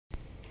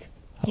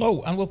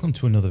Hello and welcome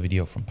to another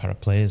video from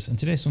Paraplayers, and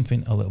today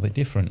something a little bit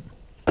different.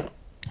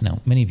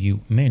 Now, many of you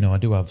may know I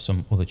do have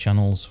some other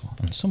channels,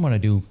 and somewhere I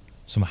do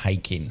some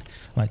hiking.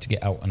 I like to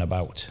get out and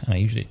about, and I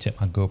usually take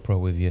my GoPro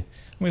with you.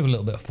 We have a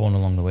little bit of fun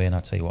along the way, and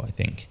I'll tell you what I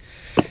think.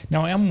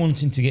 Now, I am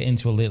wanting to get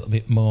into a little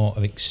bit more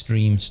of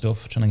extreme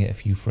stuff, trying to get a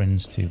few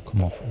friends to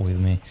come off with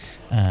me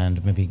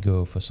and maybe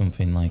go for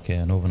something like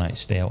an overnight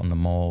stay out on the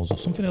moors or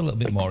something a little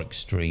bit more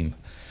extreme.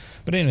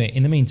 But anyway,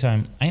 in the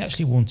meantime, I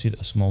actually wanted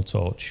a small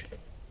torch.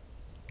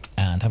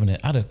 And having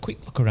had a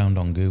quick look around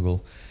on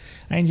Google,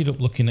 I ended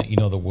up looking at,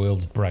 the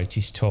world's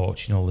brightest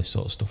torch and all this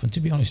sort of stuff. And to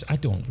be honest, I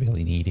don't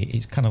really need it.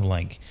 It's kind of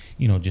like,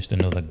 just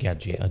another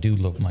gadget. I do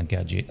love my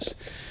gadgets.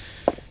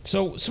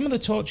 So some of the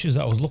torches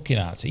that I was looking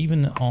at,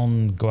 even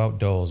on Go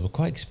Outdoors, were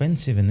quite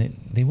expensive and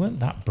they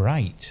weren't that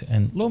bright.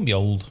 And lo and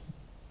behold,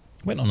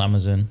 went on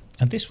Amazon,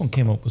 and this one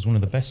came up as one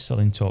of the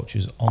best-selling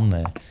torches on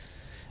there.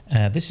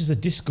 This is a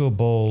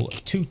Discoball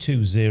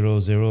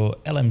 2200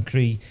 LM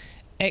CREE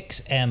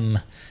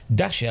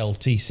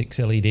XM-LT6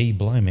 LED.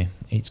 Blimey,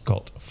 it's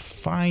got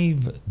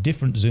 5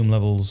 different zoom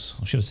levels.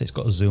 Or should I say it's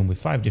got a zoom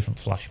with 5 different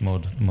flash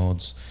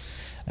modes.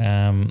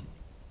 And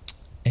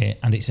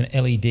it's an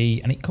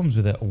LED, and it comes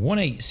with a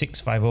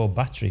 18650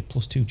 battery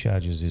plus 2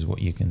 chargers is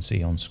what you can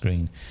see on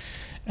screen.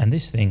 And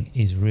this thing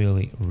is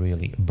really,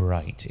 really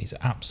bright. It's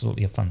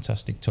absolutely a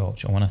fantastic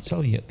torch. And when I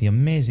tell you the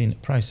amazing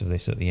price of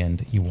this at the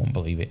end, you won't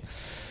believe it.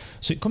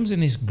 So it comes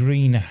in this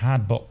green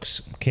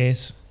hardbox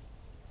case.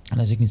 And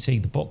as you can see,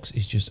 the box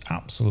is just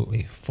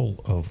absolutely full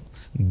of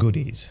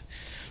goodies.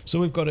 So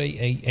we've got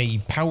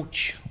a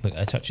pouch that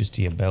attaches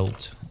to your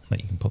belt that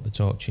you can put the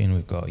torch in.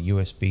 We've got a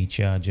USB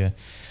charger.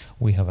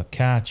 We have a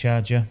car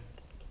charger.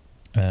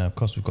 Of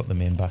course, we've got the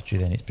main battery,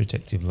 then its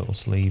protective little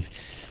sleeve.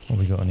 What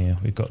have we got on here?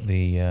 We've got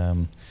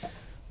the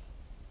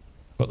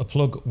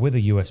plug with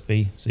a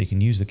USB, so you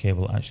can use the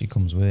cable that actually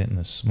comes with it, and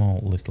a small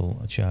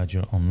little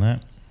charger on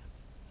there.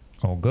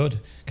 All good.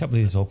 Can't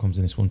believe this all comes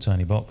in this one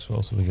tiny box. What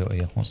else have we got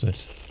here? What's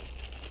this?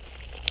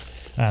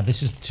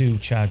 This is to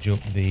charge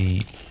up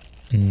the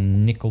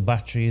nickel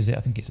battery, is it?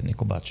 I think it's a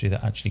nickel battery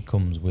that actually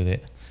comes with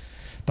it.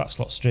 That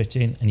slots straight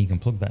in, and you can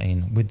plug that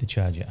in with the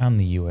charger and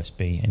the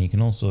USB, and you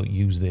can also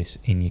use this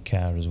in your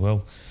car as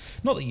well.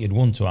 Not that you'd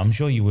want to, I'm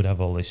sure you would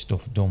have all this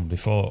stuff done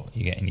before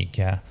you get in your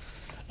car.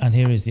 And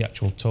here is the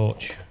actual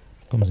torch.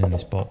 Comes in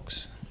this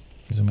box.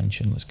 As I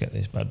mentioned, let's get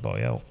this bad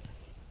boy out.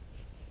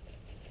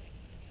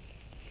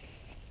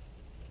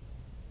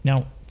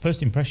 Now,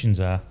 first impressions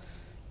are,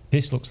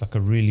 this looks like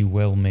a really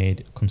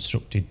well-made,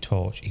 constructed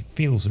torch. It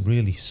feels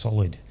really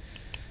solid,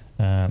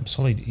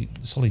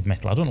 solid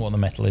metal. I don't know what the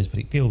metal is, but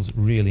it feels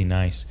really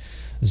nice.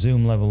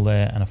 Zoom level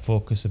there and a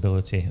focus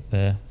ability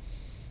there.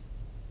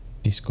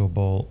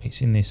 Discoball. It's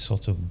in this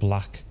sort of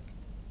black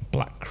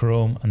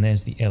chrome, and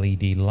there's the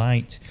LED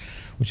light,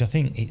 which I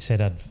think it said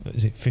had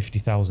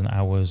 50,000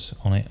 hours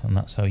on it, and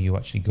that's how you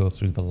actually go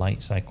through the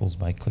light cycles,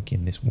 by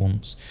clicking this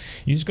once.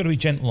 You just got to be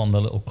gentle on the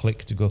little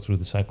click to go through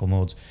the cycle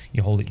modes.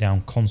 You hold it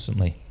down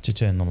constantly to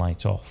turn the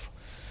light off.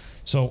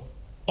 So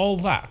all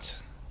that,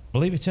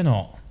 believe it or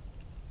not,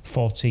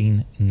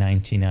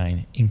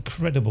 $14.99.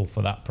 Incredible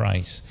for that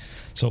price.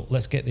 So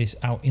let's get this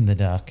out in the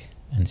dark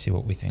and see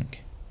what we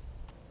think.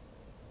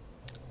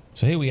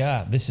 So here we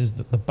are. This is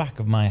the back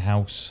of my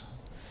house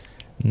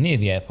near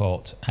the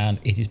airport, and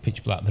it is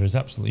pitch black. There is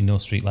absolutely no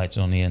street lights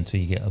on here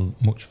until you get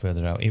much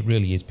further out. It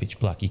really is pitch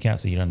black. You can't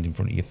see your hand in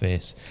front of your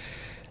face.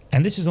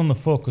 And this is on the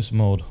focus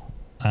mode,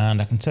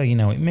 and I can tell you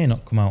now, it may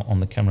not come out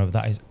on the camera, but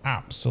that is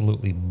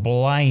absolutely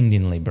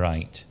blindingly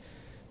bright.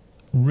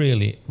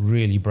 Really,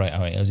 really bright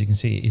out. As you can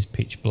see, it is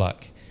pitch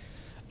black.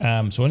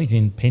 So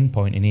anything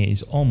pinpointing here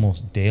is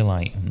almost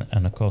daylight,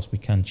 and of course we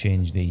can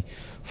change the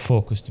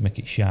focus to make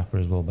it sharper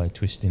as well by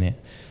twisting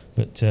it.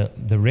 But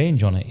the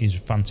range on it is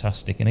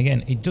fantastic, and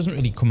again, it doesn't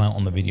really come out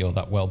on the video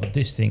that well, but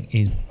this thing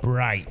is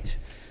bright.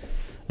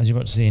 As you're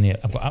about to see in here,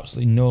 I've got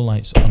absolutely no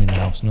lights on in the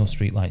house, no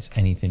street lights,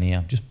 anything here.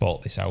 I've just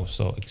bought this house,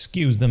 so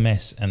excuse the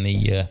mess and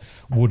the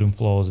wooden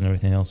floors and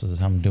everything else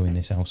as I'm doing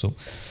this house up.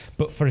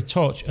 But for a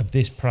torch of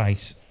this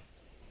price,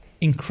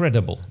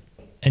 incredible.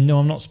 And no,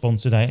 I'm not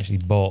sponsored. I actually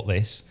bought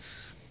this,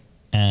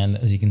 and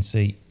as you can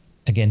see,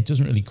 again, it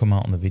doesn't really come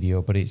out on the video,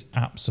 but it's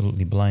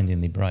absolutely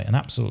blindingly bright. An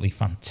absolutely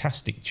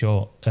fantastic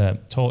torch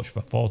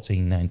for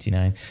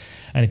 $14.99.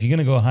 And if you're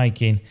going to go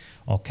hiking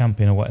or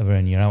camping or whatever,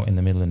 and you're out in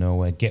the middle of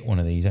nowhere, get one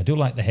of these. I do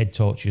like the head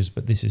torches,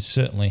 but this is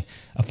certainly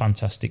a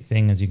fantastic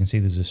thing. As you can see,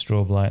 there's a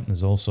strobe light, and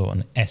there's also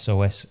an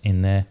SOS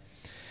in there.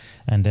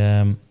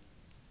 And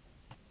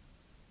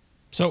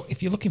so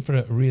if you're looking for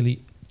a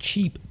really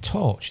cheap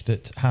torch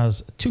that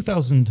has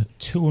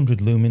 2,200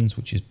 lumens,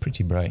 which is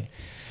pretty bright,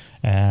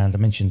 and I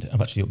mentioned I've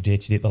actually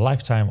updated it. The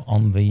lifetime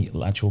on the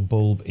actual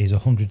bulb is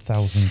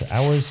 100,000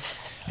 hours,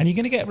 and you're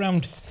going to get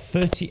around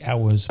 30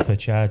 hours per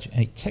charge,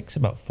 and it takes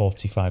about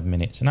 45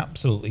 minutes. An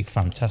absolutely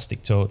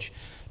fantastic torch.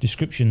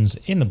 Descriptions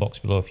in the box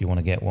below if you want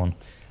to get one.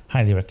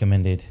 Highly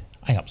recommended.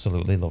 I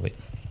absolutely love it.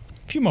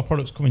 A few more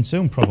products coming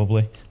soon,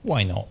 probably.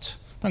 Why not?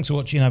 Thanks for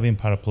watching. I've been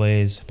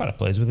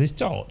Paraplayers with his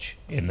torch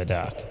in the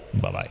dark.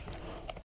 Bye bye.